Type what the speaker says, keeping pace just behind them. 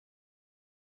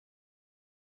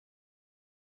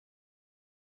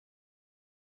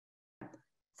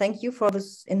thank you for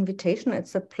this invitation.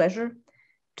 It's a pleasure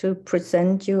to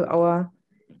present you our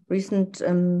recent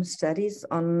studies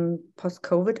on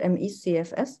post-COVID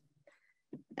ME-CFS.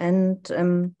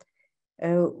 And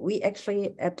we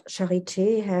actually at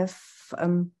Charité have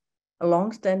a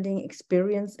long-standing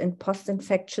experience in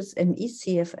post-infectious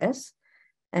ME-CFS.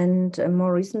 And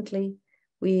more recently,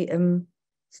 we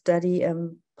study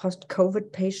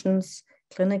post-COVID patients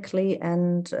clinically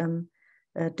and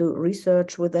do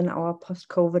research within our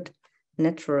post-COVID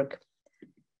network.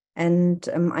 And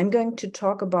I'm going to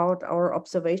talk about our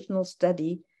observational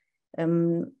study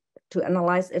to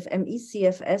analyze if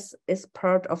ME-CFS is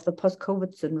part of the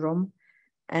post-COVID syndrome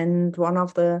and one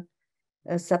of the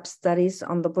sub-studies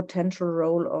on the potential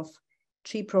role of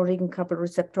G-protein-coupled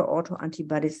receptor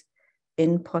autoantibodies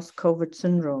in post-COVID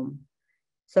syndrome.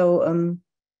 So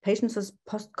patients with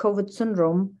post-COVID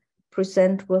syndrome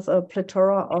present with a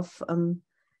plethora of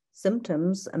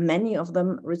symptoms, many of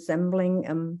them resembling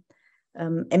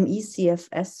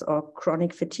ME-CFS or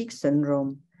chronic fatigue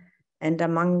syndrome. And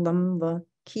among them, the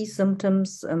key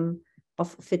symptoms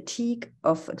of fatigue,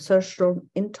 of exertional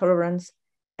intolerance,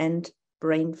 and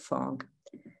brain fog.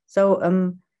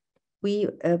 So we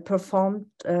performed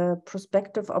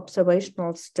prospective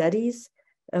observational studies,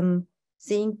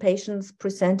 seeing patients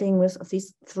presenting with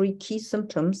these three key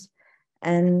symptoms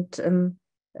and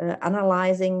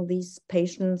analyzing these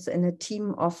patients in a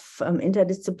team of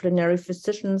interdisciplinary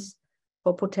physicians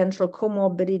for potential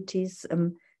comorbidities,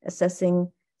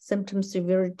 assessing symptom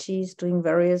severities, doing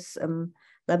various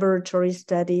laboratory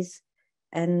studies,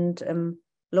 and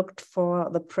looked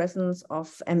for the presence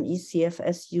of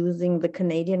ME-CFS using the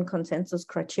Canadian consensus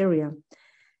criteria.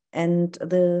 And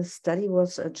the study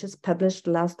was just published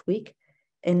last week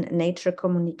in Nature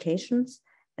Communications.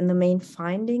 And the main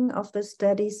finding of the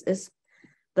studies is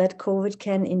that COVID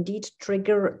can indeed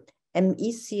trigger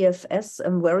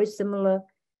ME-CFS, very similar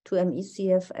to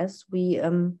ME-CFS we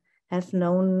have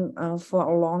known for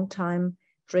a long time,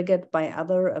 triggered by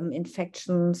other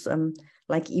infections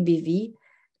like EBV.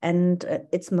 And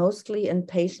it's mostly in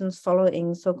patients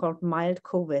following so-called mild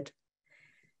COVID.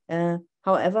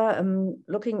 However,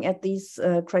 looking at these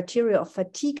criteria of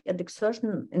fatigue and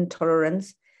exertion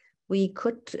intolerance, we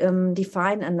could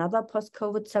define another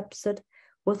post-COVID subset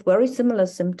with very similar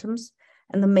symptoms.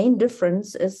 And the main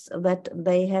difference is that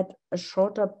they had a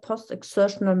shorter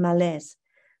post-exertional malaise.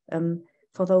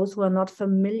 For those who are not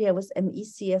familiar with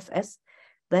ME-CFS,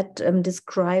 that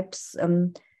describes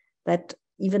that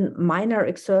even minor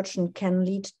exertion can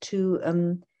lead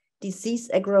to disease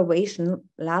aggravation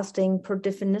lasting per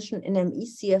definition in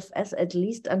ME-CFS at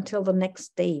least until the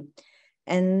next day.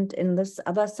 And in this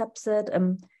other subset,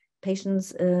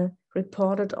 patients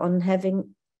reported on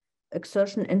having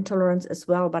exertion intolerance as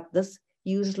well, but this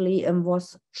usually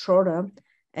was shorter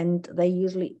and they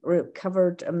usually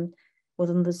recovered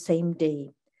within the same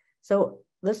day. So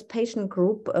this patient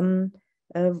group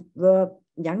were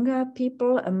younger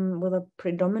people with a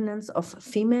predominance of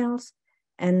females,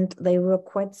 and they were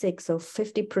quite sick. So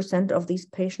 50% of these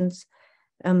patients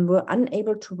were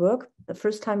unable to work. The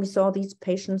first time we saw these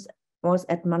patients was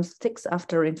at month 6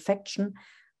 after infection.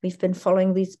 We've been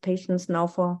following these patients now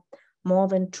for more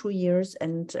than 2 years,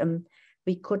 and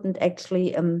we couldn't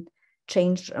actually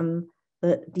change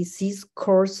the disease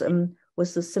course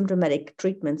with the symptomatic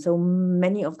treatment. So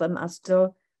many of them are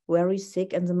still very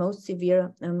sick, and the most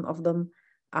severe of them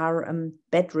are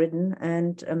bedridden,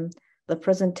 and the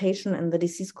presentation and the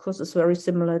disease course is very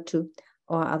similar to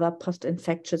our other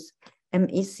post-infectious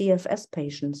ME-CFS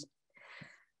patients.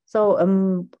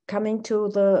 So coming to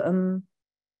the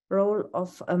role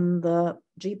of the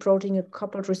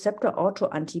G-protein-coupled receptor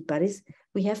autoantibodies,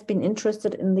 we have been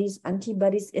interested in these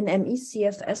antibodies in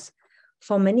ME-CFS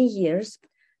for many years.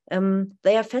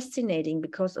 They are fascinating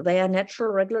because they are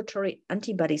natural regulatory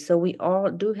antibodies, so we all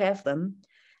do have them,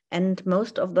 and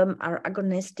most of them are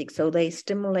agonistic, so they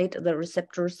stimulate the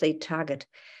receptors they target.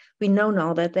 We know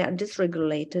now that they are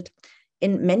dysregulated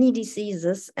in many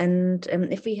diseases, and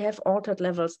if we have altered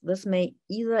levels, this may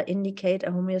either indicate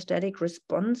a homeostatic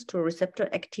response to receptor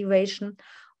activation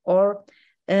or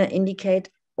indicate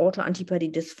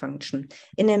autoantibody dysfunction.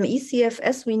 In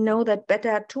ME-CFS, we know that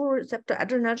beta-2 receptor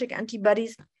adrenergic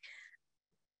antibodies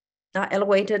are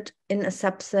elevated in a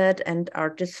subset and are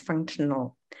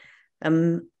dysfunctional.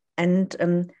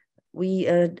 We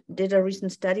did a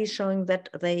recent study showing that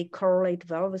they correlate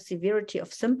well with severity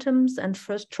of symptoms, and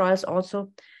first trials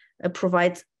also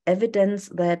provides evidence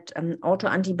that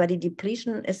autoantibody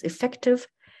depletion is effective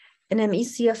in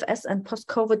ME-CFS and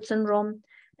post-COVID syndrome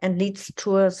and leads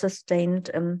to a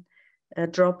sustained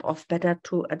drop of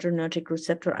beta-2 adrenergic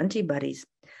receptor antibodies.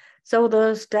 So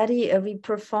the study we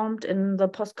performed in the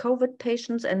post-COVID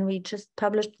patients, and we just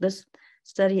published this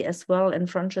study as well in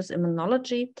Frontiers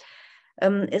Immunology,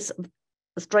 is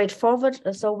straightforward.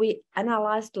 So we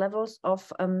analyzed levels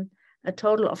of a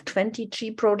total of 20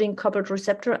 G protein coupled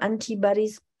receptor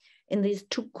antibodies in these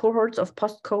two cohorts of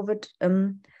post-COVID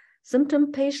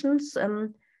symptom patients,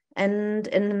 and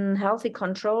in healthy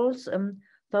controls,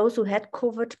 those who had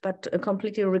COVID but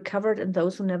completely recovered, and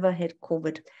those who never had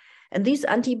COVID. And these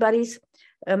antibodies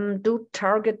do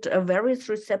target various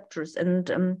receptors, and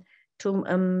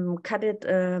to cut it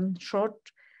short,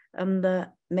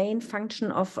 the main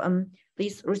function of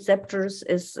these receptors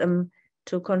is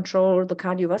to control the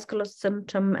cardiovascular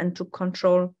symptom and to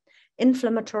control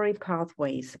inflammatory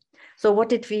pathways. So what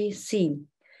did we see?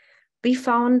 We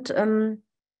found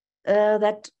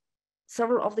that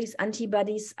several of these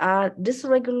antibodies are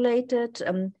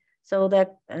dysregulated, so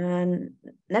that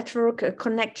network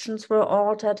connections were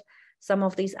altered. Some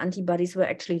of these antibodies were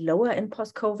actually lower in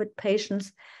post-COVID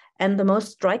patients. And the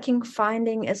most striking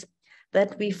finding is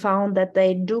that we found that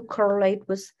they do correlate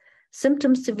with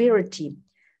symptom severity.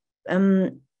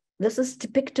 This is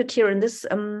depicted here in this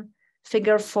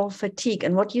figure for fatigue.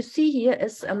 And what you see here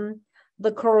is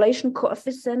the correlation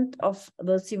coefficient of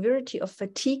the severity of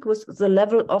fatigue with the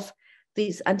level of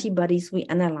these antibodies we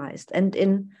analyzed. And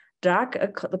in dark,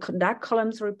 the dark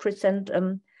columns represent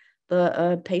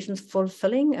the patients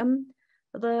fulfilling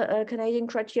the Canadian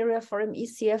criteria for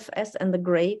ME/CFS, and the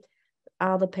gray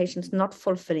are the patients not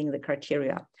fulfilling the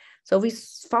criteria. So we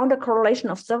found a correlation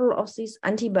of several of these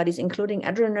antibodies, including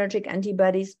adrenergic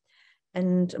antibodies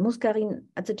and muscarine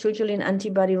acetylcholine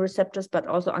antibody receptors, but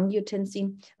also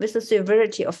angiotensin, with the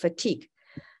severity of fatigue.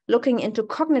 Looking into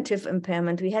cognitive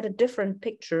impairment, we had a different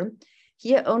picture.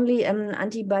 Here only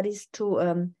antibodies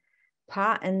to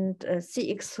PAR and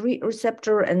CX3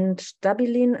 receptor and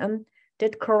stabilin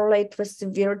did correlate with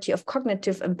severity of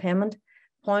cognitive impairment,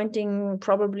 pointing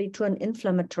probably to an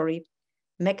inflammatory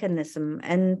mechanism.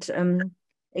 And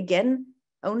again,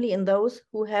 only in those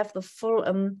who have the full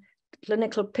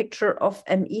clinical picture of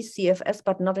ME/CFS,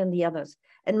 but not in the others.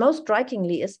 And most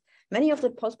strikingly is many of the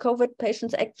post-COVID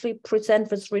patients actually present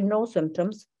with Raynaud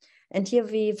symptoms. And here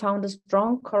we found a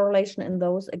strong correlation in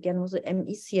those, again, with the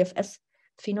ME/CFS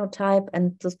phenotype,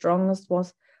 and the strongest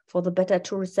was for the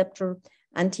beta-2 receptor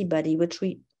antibody, which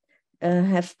we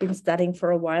have been studying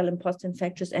for a while in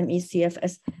post-infectious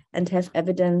ME/CFS and have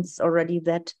evidence already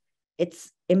that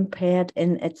it's impaired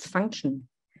in its function.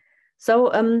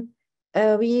 So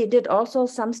we did also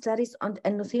some studies on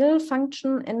endothelial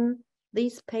function in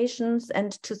these patients,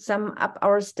 and to sum up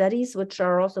our studies, which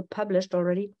are also published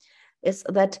already, is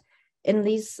that in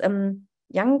these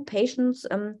young patients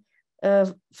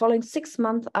following 6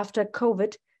 months after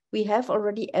COVID, we have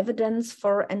already evidence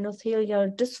for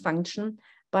endothelial dysfunction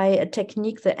by a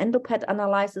technique, the endoPET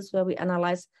analysis, where we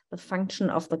analyze the function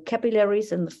of the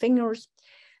capillaries in the fingers.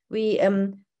 We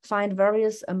find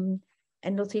various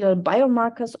endothelial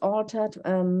biomarkers altered.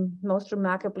 Most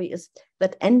remarkably is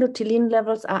that endothelin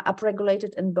levels are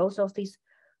upregulated in both of these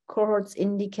cohorts,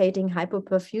 indicating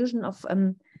hypoperfusion of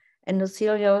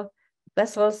endothelial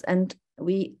vessels. And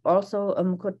we also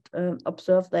could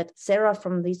observe that sera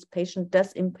from these patients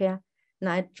does impair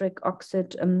nitric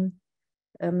oxide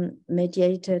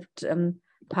mediated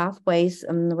pathways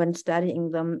when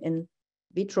studying them in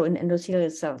vitro in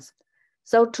endothelial cells.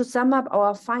 So to sum up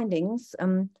our findings,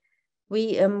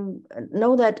 we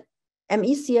know that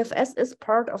ME/CFS is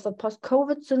part of the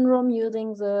post-COVID syndrome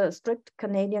using the strict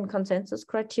Canadian consensus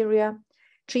criteria.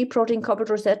 G protein coupled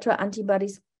receptor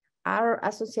antibodies are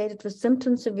associated with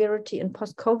symptom severity in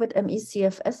post-COVID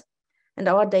ME/CFS, and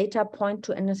our data point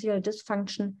to endothelial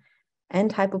dysfunction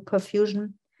and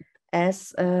hypoperfusion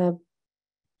as a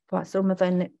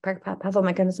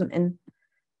pathomechanism in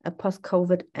a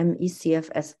post-COVID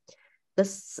ME/CFS.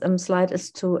 This slide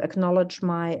is to acknowledge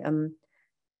my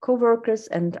co-workers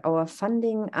and our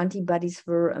funding. Antibodies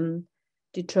were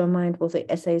determined with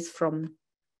the assays from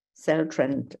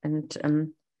Celltrend,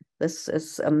 and this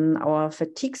is our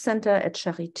fatigue center at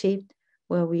Charité,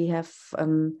 where we have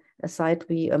a site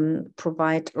we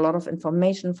provide a lot of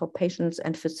information for patients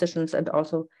and physicians, and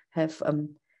also have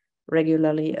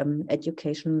regularly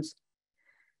educations.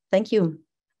 Thank you.